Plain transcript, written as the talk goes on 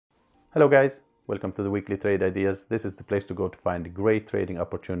Hello guys, welcome to the Weekly Trade Ideas. This is the place to go to find great trading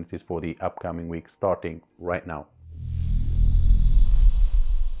opportunities for the upcoming week starting right now.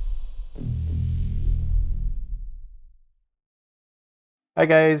 Hi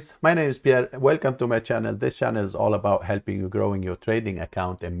guys, my name is Pierre. Welcome to my channel. This channel is all about helping you growing your trading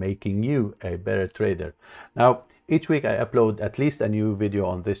account and making you a better trader. Now, each week I upload at least a new video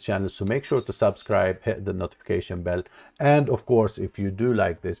on this channel, so make sure to subscribe, hit the notification bell, and of course, if you do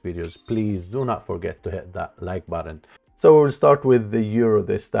like these videos, please do not forget to hit that like button. So we'll start with the euro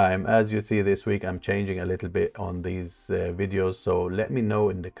this time. As you see this week, I'm changing a little bit on these videos. So let me know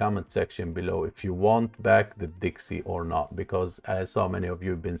in the comment section below if you want back the Dixie or not, because I saw many of you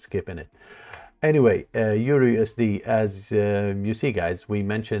have been skipping it. Anyway, EURUSD, as you see guys, we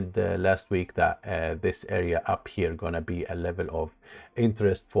mentioned last week that this area up here gonna be a level of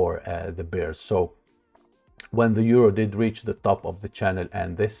interest for the bears. So when the euro did reach the top of the channel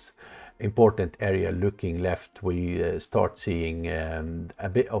and this important area looking left, we start seeing a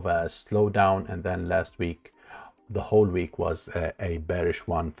bit of a slowdown, and then last week the whole week was a bearish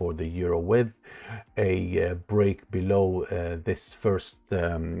one for the euro, with a break below this first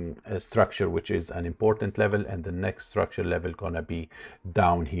structure, which is an important level, and the next structure level gonna be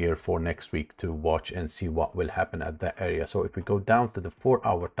down here for next week to watch and see what will happen at that area. So if we go down to the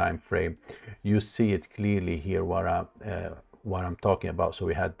 4-hour time frame, you see it clearly here what I'm talking about. So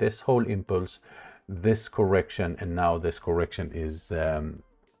we had this whole impulse, this correction, and now this correction is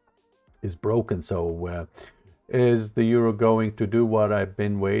broken. So is the euro going to do what I've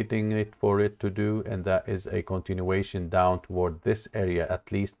been waiting for it to do, and that is a continuation down toward this area,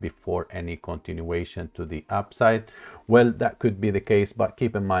 at least before any continuation to the upside? Well, that could be the case, but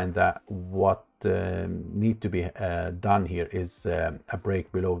keep in mind that what need to be done here is a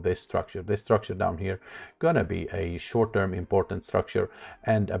break below this structure down here, gonna be a short-term important structure,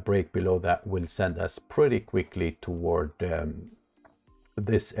 and a break below that will send us pretty quickly toward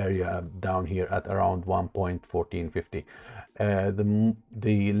this area down here at around 1.1450.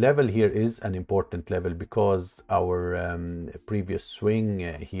 The level here is an important level, because our previous swing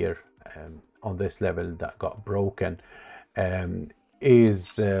here on this level that got broken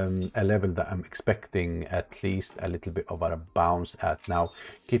is a level that I'm expecting at least a little bit of a bounce at. Now,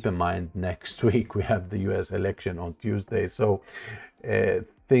 keep in mind, next week we have the US election on Tuesday, so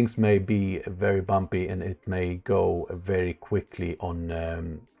things may be very bumpy, and it may go very quickly on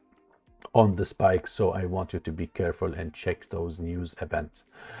the spike. So I want you to be careful and check those news events.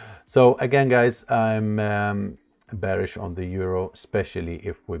 So again, guys, I'm bearish on the euro, especially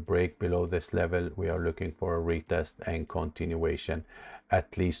if we break below this level. We are looking for a retest and continuation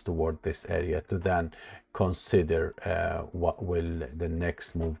at least toward this area, to then consider what will the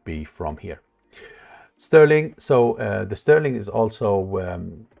next move be from here. Sterling, so the sterling is also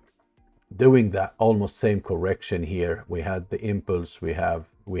doing that almost same correction here. We had the impulse,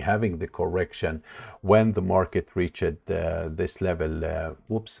 we're having the correction when the market reached this level.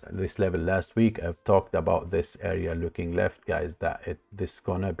 This level last week. I've talked about this area looking left, guys, that this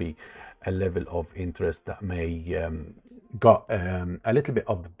gonna be a level of interest that may got a little bit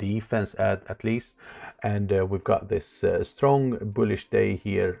of defense at least, and we've got this strong bullish day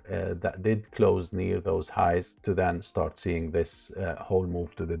here that did close near those highs, to then start seeing this whole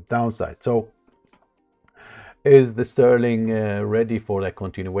move to the downside. So is the sterling ready for a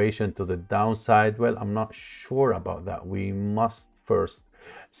continuation to the downside? Well, I'm not sure about that. We must first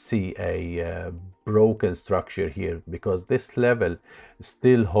see a broken structure here, because this level is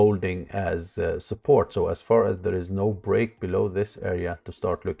still holding as support. So as far as there is no break below this area to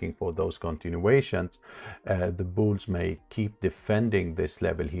start looking for those continuations, the bulls may keep defending this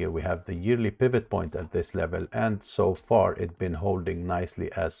level here. We have the yearly pivot point at this level, and so far it's been holding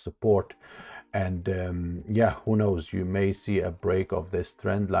nicely as support. And yeah, who knows, you may see a break of this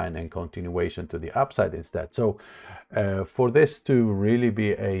trend line and continuation to the upside instead. So for this to really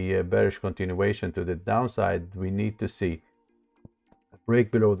be a bearish continuation to the downside, we need to see a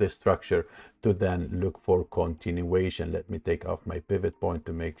break below this structure to then look for continuation. Let me take off my pivot point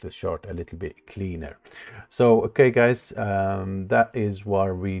to make the chart a little bit cleaner. So okay, guys, that is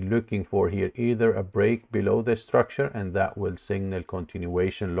what we're looking for here, either a break below this structure, and that will signal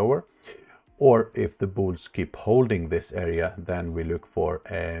continuation lower, or if the bulls keep holding this area, then we look for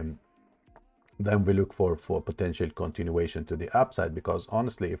potential continuation to the upside. Because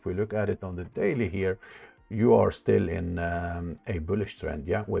honestly, if we look at it on the daily here, you are still in a bullish trend,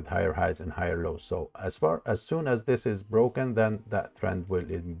 yeah, with higher highs and higher lows. So as soon as this is broken, then that trend will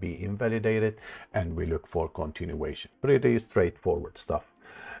be invalidated, and we look for continuation. Pretty straightforward stuff.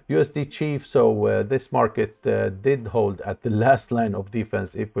 USD so this market did hold at the last line of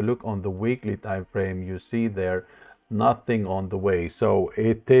defense. If we look on the weekly time frame, you see there nothing on the way, so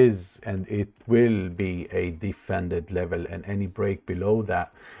it is and it will be a defended level, and any break below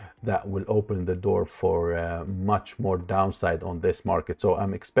that will open the door for much more downside on this market. So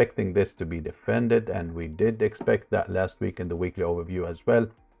I'm expecting this to be defended, and we did expect that last week in the weekly overview as well.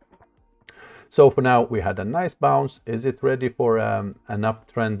 So for now, we had a nice bounce. Is it ready for an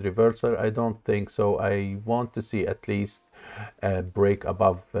uptrend reversal? I don't think so. I want to see at least a break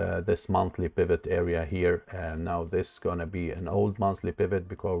above this monthly pivot area here. Now this is gonna be an old monthly pivot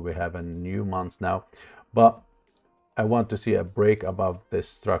because we have a new month now, but I want to see a break above this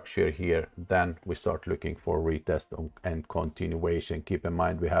structure here. Then we start looking for retest and continuation. Keep in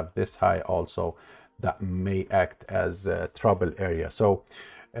mind we have this high also that may act as a trouble area. So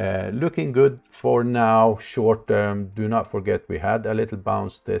looking good for now, short term. Do not forget we had a little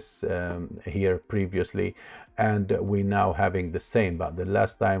bounce this here previously, and we now having the same, but the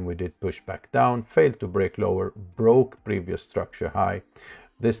last time we did push back down, failed to break lower, broke previous structure high.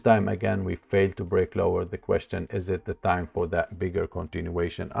 This time again we failed to break lower. The question, is it the time for that bigger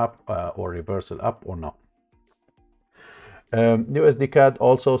continuation up or reversal up or not? USDCAD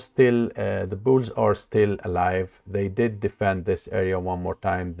also still, the bulls are still alive. They did defend this area one more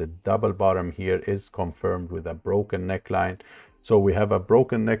time. The double bottom here is confirmed with a broken neckline. So we have a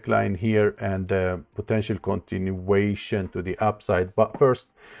broken neckline here and potential continuation to the upside. But first,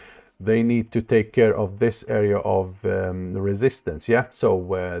 they need to take care of this area of resistance. Yeah,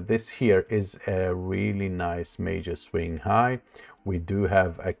 so this here is a really nice major swing high. We do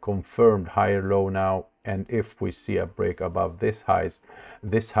have a confirmed higher low now, and if we see a break above this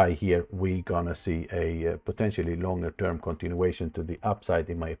high here, we gonna see a potentially longer term continuation to the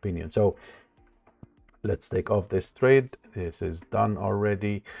upside, in my opinion. So let's take off this trade. This is done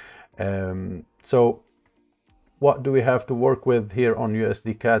already. So what do we have to work with here on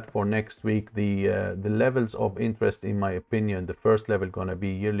USDCAD for next week? The levels of interest, in my opinion, the first level gonna be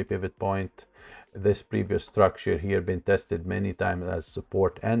yearly pivot point. This previous structure here been tested many times as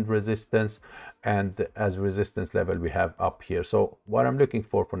support and resistance, and as resistance level we have up here. So what I'm looking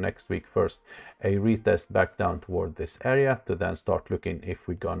for next week, first a retest back down toward this area, to then start looking if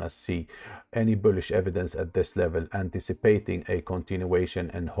we're gonna see any bullish evidence at this level, anticipating a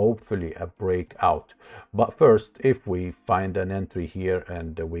continuation and hopefully a breakout. But first, if we find an entry here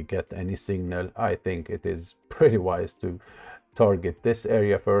and we get any signal, I think it is pretty wise to target this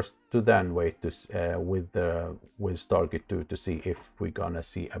area first, to then wait to with target 2 to see if we're gonna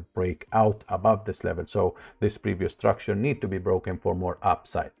see a breakout above this level. So this previous structure need to be broken for more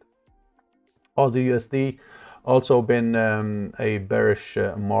upside. AUDUSD also been a bearish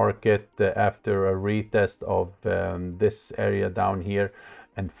market after a retest of this area down here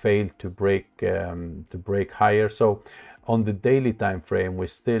and failed to break higher. So on the daily time frame, we're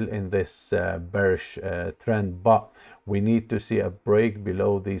still in this bearish trend, but we need to see a break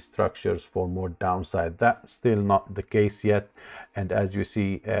below these structures for more downside. That's still not the case yet, and as you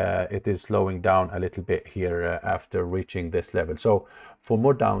see, it is slowing down a little bit here after reaching this level. So for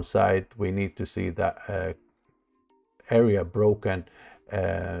more downside, we need to see that area broken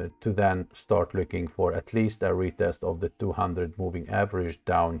to then start looking for at least a retest of the 200 moving average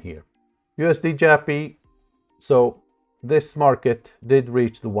down here. USDJPY, so this market did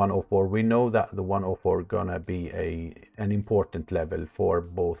reach the 104. We know that the 104 gonna be an important level for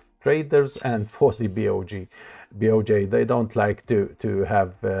both traders and for the BOJ. They don't like to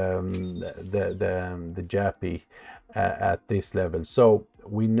have the JPY at this level. So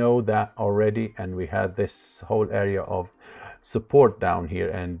we know that already, and we had this whole area of support down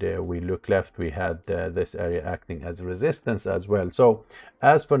here, and we look left, we had this area acting as resistance as well. So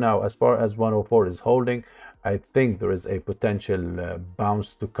as for now, as far as 104 is holding, I think there is a potential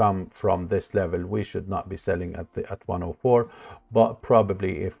bounce to come from this level. We should not be selling at 104, but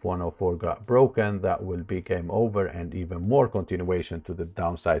probably if 104 got broken, that will be game over, and even more continuation to the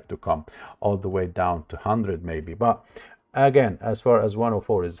downside to come, all the way down to 100 maybe. But again, as far as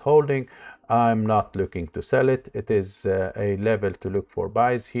 104 is holding, I'm not looking to sell it. It is a level to look for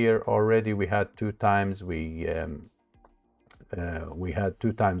buys here. Already we had two times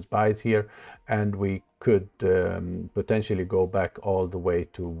buys here, and we could potentially go back all the way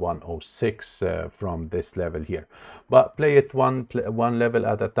to 106 from this level here, but play it one level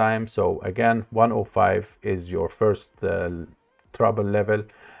at a time. So again, 105 is your first trouble level,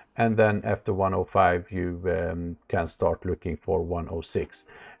 and then after 105 you can start looking for 106.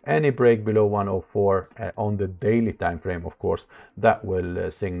 Any break below 104 on the daily time frame, of course, that will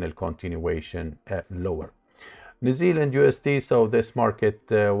signal continuation lower. New Zealand USD, so this market,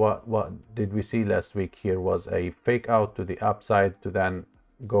 what did we see last week here was a fake out to the upside to then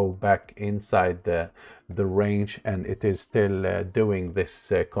go back inside the range, and it is still doing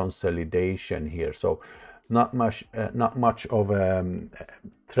this consolidation here. So not much of a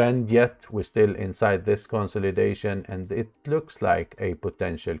trend yet. We're still inside this consolidation, and it looks like a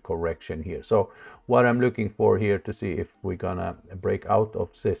potential correction here. So what I'm looking for here to see if we're gonna break out of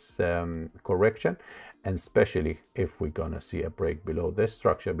this correction, and especially if we're gonna see a break below this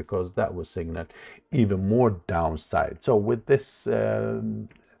structure, because that will signal even more downside. So with this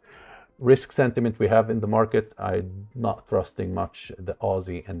risk sentiment we have in the market, I'm not trusting much the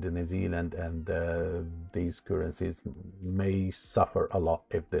Aussie and the New Zealand, and these currencies may suffer a lot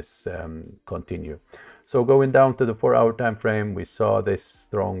if this continue. So going down to the 4-hour time frame, we saw this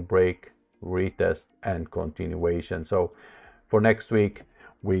strong break, retest, and continuation. So for next week,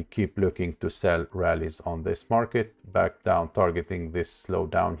 we keep looking to sell rallies on this market, back down, targeting this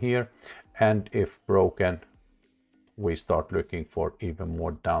slowdown here, and if broken, we start looking for even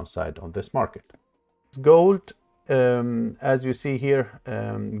more downside on this market. Gold, as you see here,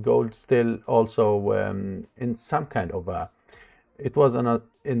 gold still also in some kind of a, it was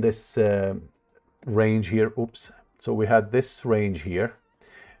in this range here. Oops. So we had this range here.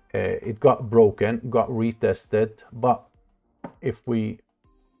 It got broken, got retested, but if we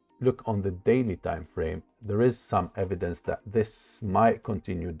look on the daily time frame, there is some evidence that this might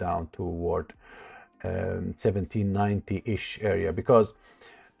continue down toward 1790-ish area, because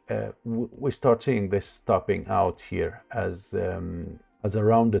we start seeing this topping out here as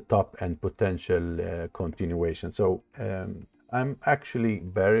around the top and potential continuation. So I'm actually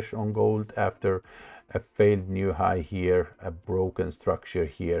bearish on gold after a failed new high here, a broken structure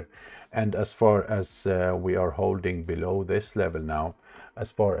here, and as far as we are holding below this level now, as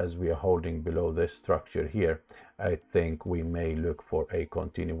far as we are holding below this structure here, I think we may look for a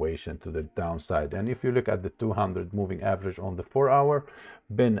continuation to the downside. And if you look at the 200 moving average on the 4-hour,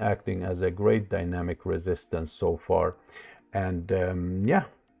 been acting as a great dynamic resistance so far. And yeah,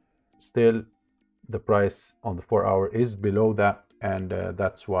 still the price on the 4-hour is below that, and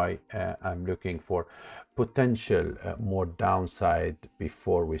that's why I'm looking for potential more downside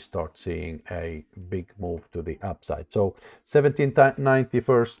before we start seeing a big move to the upside. So 1790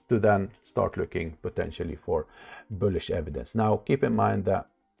 first, to then start looking potentially for bullish evidence. Now keep in mind that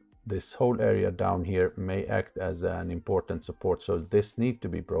this whole area down here may act as an important support, so this needs to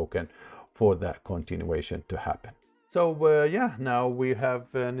be broken for that continuation to happen. So yeah, now we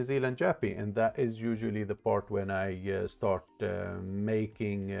have New Zealand JPY, and that is usually the part when I start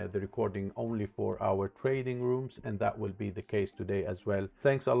making the recording only for our trading rooms, and that will be the case today as well.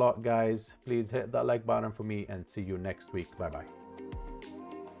 Thanks a lot, guys. Please hit that like button for me, and see you next week. Bye bye.